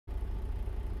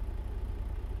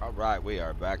All right, we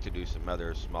are back to do some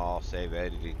other small save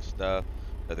editing stuff.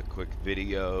 Another quick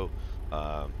video.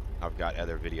 I've got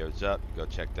other videos up. Go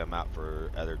check them out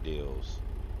for other deals.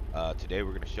 Today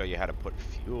we're going to show you how to put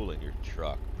fuel in your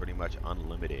truck, pretty much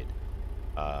unlimited.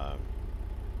 Um,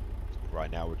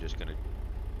 right now we're just going to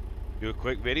do a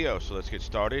quick video, so let's get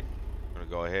started. I'm going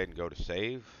to go ahead and go to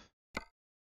save.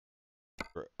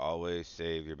 Always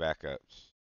save your backups.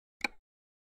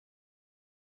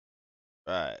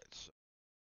 Right, so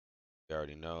you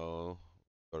already know.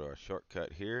 Go to our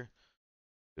shortcut here.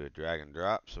 Do a drag and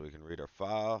drop so we can read our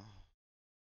file.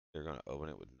 They're going to open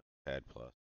it with Notepad+.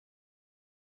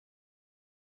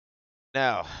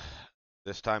 Now,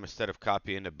 this time instead of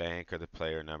copying the bank or the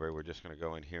player number, we're just going to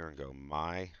go in here and go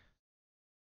my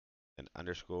and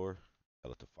underscore,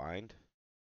 tell it to find.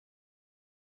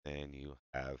 Then you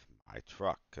have my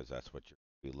truck because that's what you're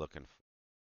be looking for.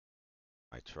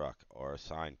 My truck or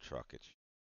assigned truck, it's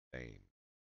the same.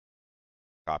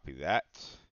 Copy that.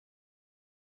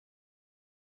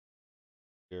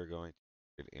 We're going to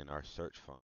put it in our search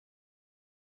function.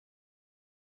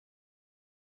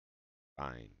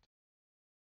 Find.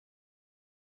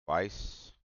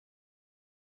 Twice.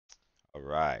 All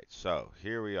right, so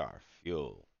here we are,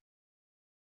 fuel.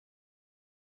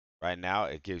 Right now,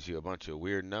 it gives you a bunch of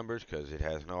weird numbers because it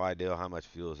has no idea how much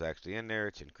fuel is actually in there.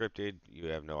 It's encrypted. You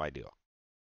have no idea.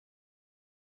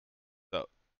 So,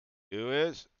 do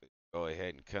is go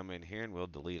ahead and come in here and we'll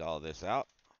delete all this out.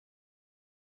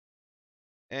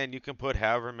 And you can put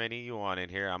however many you want in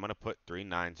here. I'm going to put 3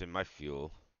 9s in my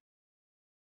fuel.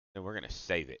 And we're going to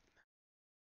save it.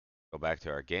 Go back to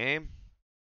our game.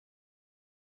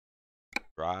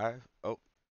 Drive. Oh,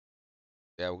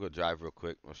 yeah, we'll go drive real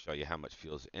quick. We'll show you how much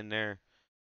fuel's in there.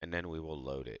 And then we will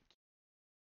load it.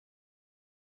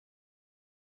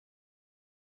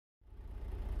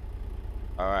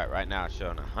 All right now it's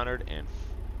showing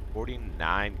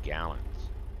 149 gallons.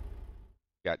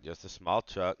 Got just a small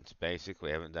truck. It's basic.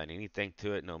 We haven't done anything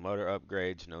to it. No motor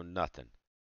upgrades. No nothing.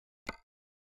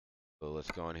 So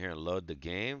let's go in here and load the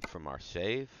game from our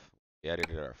save. We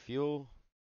edited our fuel.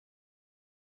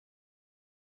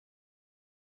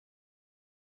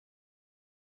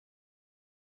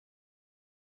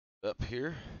 Up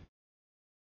here.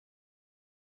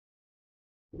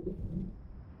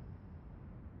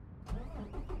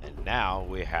 And now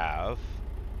we have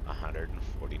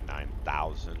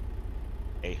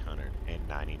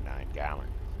 149,899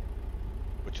 gallons,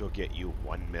 which will get you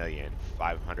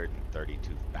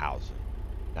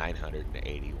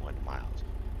 1,532,981 miles.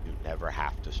 You never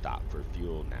have to stop for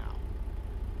fuel now.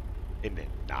 Isn't it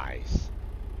nice?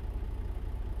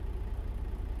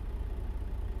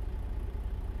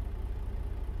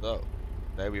 So,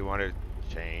 maybe we want to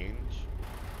change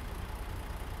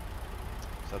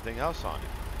something else on it.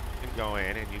 You can go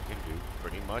in and you can do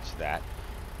pretty much that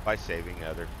by saving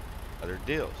other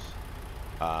deals.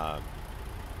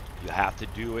 You have to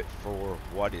do it for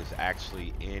what is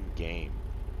actually in game.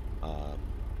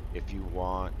 If you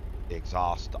want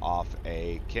exhaust off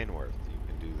a Kenworth, you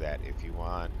can do that. If you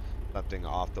want something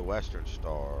off the Western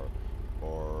Star,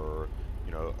 or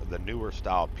you know, the newer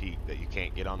style Pete that you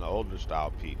can't get on the older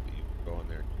style Pete, but you can go in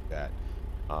there and do that.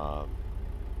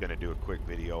 Gonna do a quick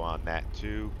video on that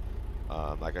too.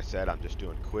 Like I said, I'm just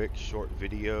doing quick, short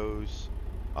videos,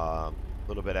 a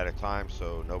little bit at a time,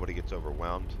 so nobody gets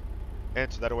overwhelmed,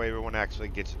 and so that way everyone actually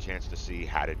gets a chance to see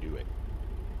how to do it.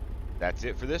 That's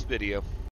it for this video.